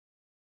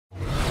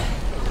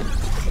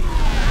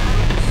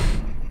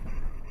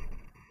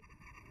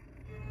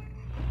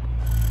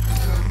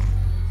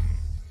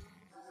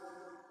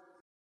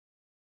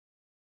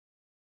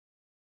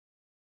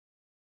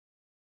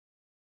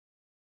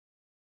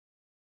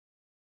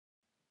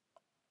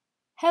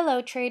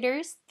Hello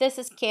traders, this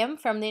is Kim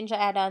from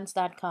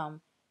Ninja-Addons.com.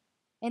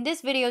 In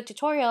this video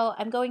tutorial,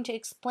 I'm going to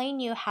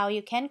explain you how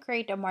you can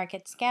create a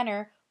market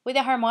scanner with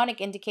a harmonic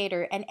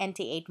indicator and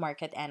NT8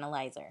 market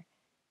analyzer.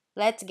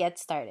 Let's get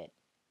started.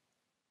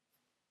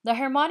 The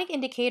harmonic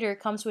indicator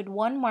comes with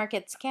one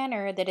market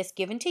scanner that is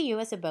given to you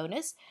as a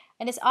bonus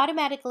and is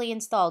automatically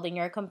installed in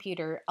your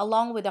computer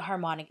along with the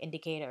harmonic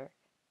indicator.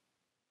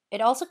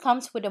 It also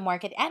comes with a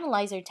market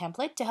analyzer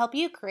template to help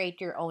you create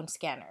your own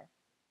scanner.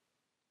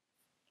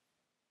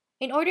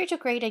 In order to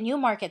create a new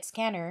market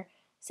scanner,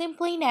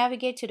 simply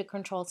navigate to the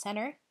Control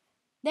Center,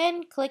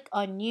 then click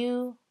on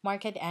New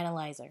Market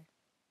Analyzer.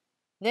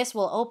 This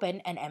will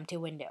open an empty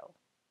window.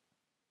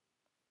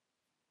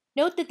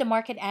 Note that the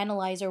Market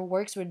Analyzer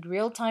works with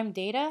real-time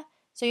data,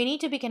 so you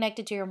need to be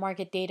connected to your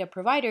market data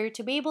provider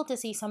to be able to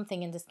see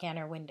something in the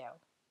scanner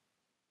window.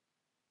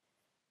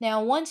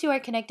 Now, once you are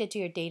connected to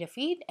your data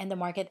feed and the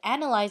Market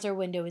Analyzer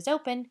window is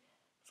open,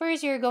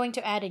 first, you're going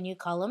to add a new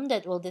column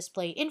that will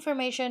display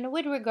information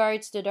with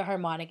regards to the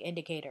harmonic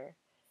indicator.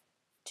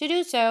 To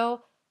do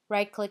so,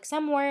 right-click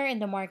somewhere in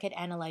the Market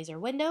Analyzer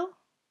window,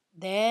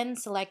 then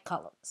select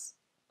Columns.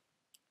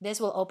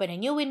 This will open a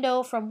new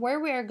window from where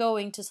we are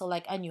going to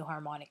select a new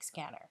harmonic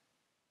scanner.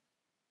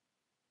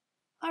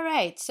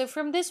 Alright, so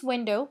from this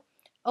window,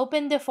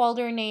 open the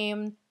folder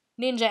named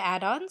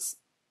Ninja-Addons.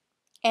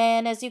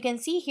 And as you can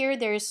see here,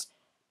 there's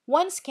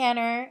one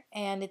scanner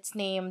and it's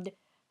named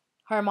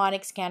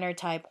Harmonic Scanner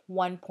Type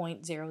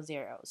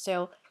 1.00.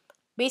 So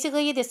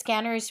basically, the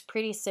scanner is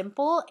pretty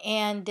simple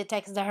and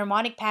detects the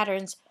harmonic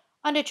patterns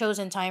on the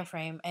chosen time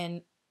frame,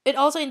 and it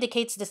also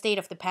indicates the state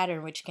of the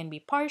pattern, which can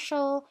be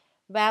partial,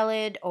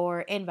 valid,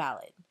 or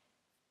invalid.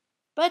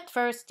 But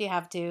first, you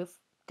have to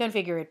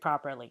configure it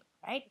properly,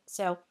 right?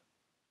 So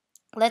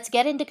let's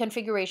get into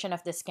configuration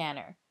of the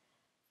scanner.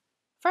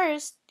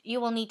 First,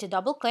 you will need to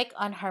double-click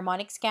on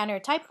Harmonic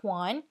Scanner Type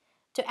 1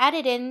 to add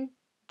it in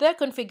the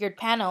configured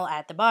panel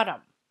at the bottom.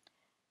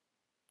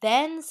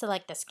 Then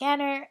select the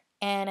scanner,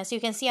 and as you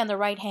can see on the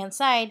right hand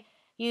side,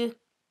 you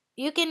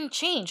can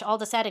change all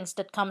the settings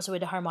that comes with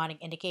the harmonic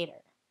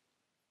indicator.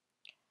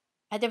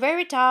 At the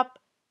very top,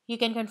 you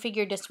can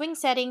configure the swing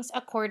settings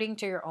according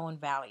to your own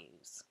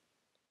values.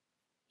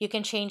 You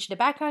can change the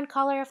background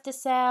color of the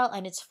cell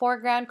and its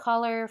foreground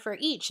color for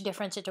each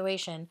different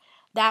situation.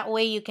 That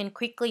way you can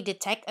quickly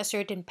detect a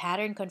certain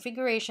pattern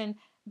configuration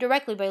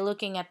directly by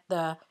looking at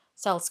the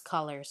cell's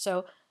color.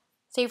 So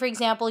say for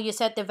example, you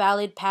set the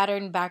valid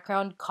pattern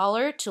background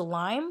color to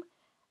lime,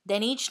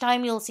 then each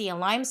time you'll see a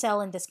lime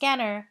cell in the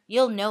scanner,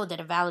 you'll know that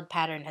a valid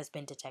pattern has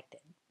been detected.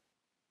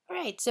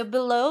 Alright, so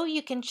below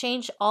you can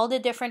change all the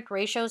different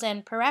ratios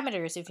and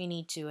parameters if you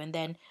need to, and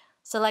then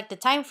select the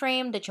time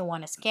frame that you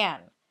want to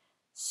scan.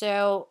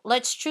 So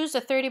let's choose a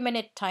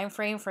 30-minute time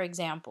frame for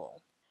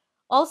example.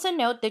 Also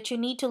note that you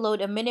need to load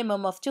a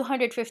minimum of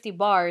 250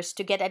 bars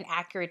to get an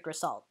accurate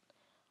result.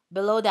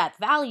 Below that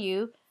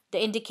value,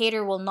 the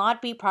indicator will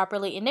not be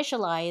properly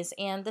initialized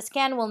and the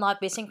scan will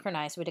not be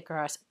synchronized with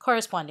the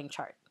corresponding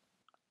chart.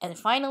 And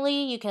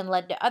finally, you can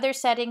let the other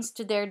settings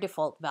to their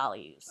default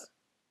values.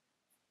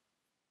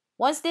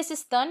 Once this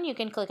is done, you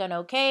can click on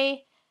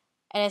OK.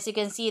 And as you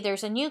can see,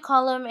 there's a new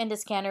column in the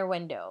scanner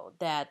window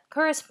that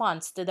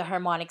corresponds to the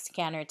Harmonic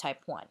Scanner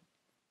Type 1.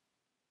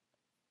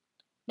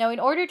 Now, in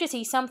order to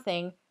see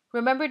something,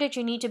 remember that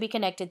you need to be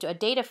connected to a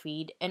data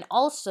feed, and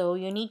also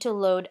you need to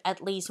load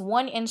at least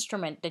one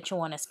instrument that you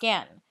want to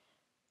scan.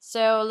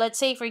 So let's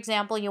say, for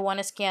example, you want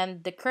to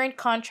scan the current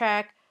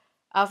contract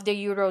of the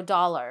euro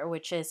dollar,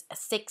 which is a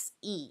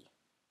 6E.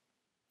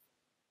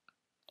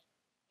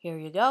 Here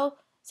you go.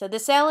 So the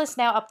cell is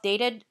now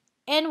updated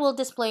and will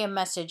display a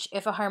message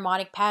if a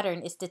harmonic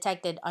pattern is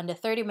detected on the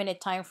 30-minute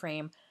time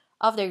frame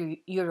of the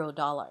euro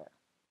dollar.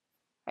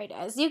 Right,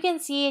 as you can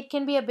see, it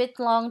can be a bit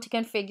long to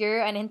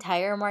configure an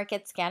entire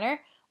market scanner,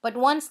 but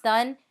once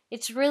done,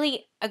 it's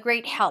really a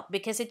great help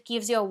because it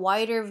gives you a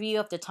wider view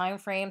of the time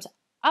frames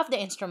of the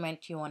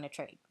instrument you want to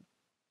trade.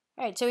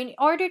 Alright, so in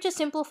order to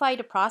simplify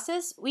the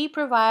process, we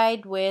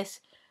provide with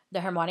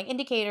the harmonic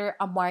indicator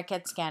a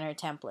market scanner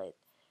template.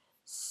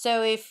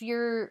 So if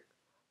you're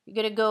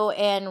going to go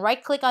and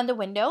right-click on the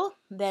window,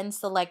 then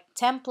select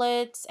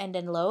Templates and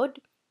then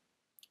Load,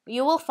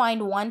 you will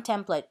find one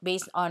template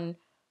based on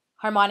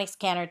Harmonic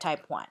Scanner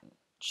Type 1.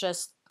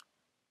 Just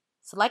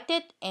select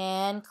it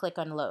and click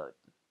on Load.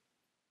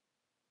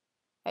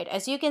 Right,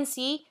 as you can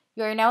see,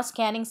 you are now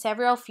scanning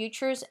several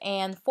futures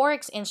and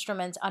forex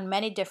instruments on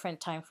many different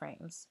time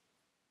frames.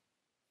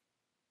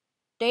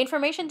 The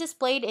information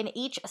displayed in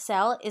each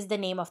cell is the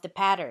name of the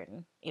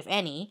pattern, if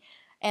any,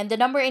 and the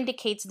number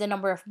indicates the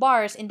number of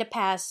bars in the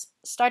past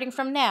starting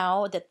from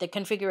now that the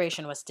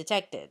configuration was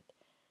detected.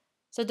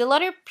 So the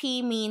letter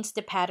P means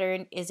the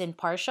pattern is in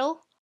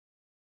partial,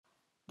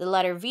 the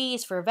letter V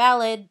is for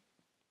valid,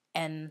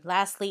 and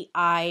lastly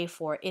I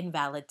for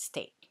invalid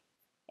state.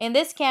 In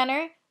this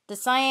scanner, the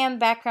cyan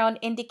background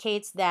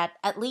indicates that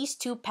at least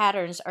two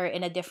patterns are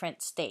in a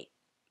different state.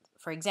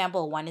 For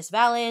example, one is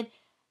valid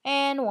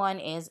and one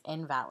is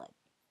invalid.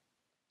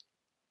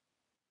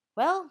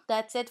 Well,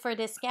 that's it for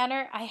this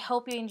scanner. I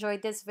hope you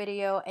enjoyed this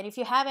video. And if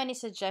you have any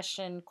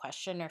suggestion,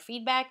 question, or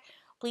feedback,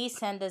 please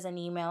send us an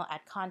email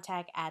at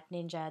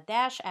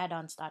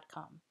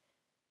contact@ninja-addons.com.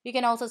 You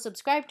can also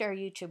subscribe to our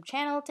YouTube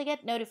channel to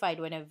get notified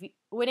when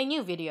a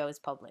new video is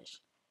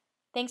published.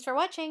 Thanks for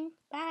watching.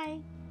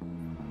 Bye!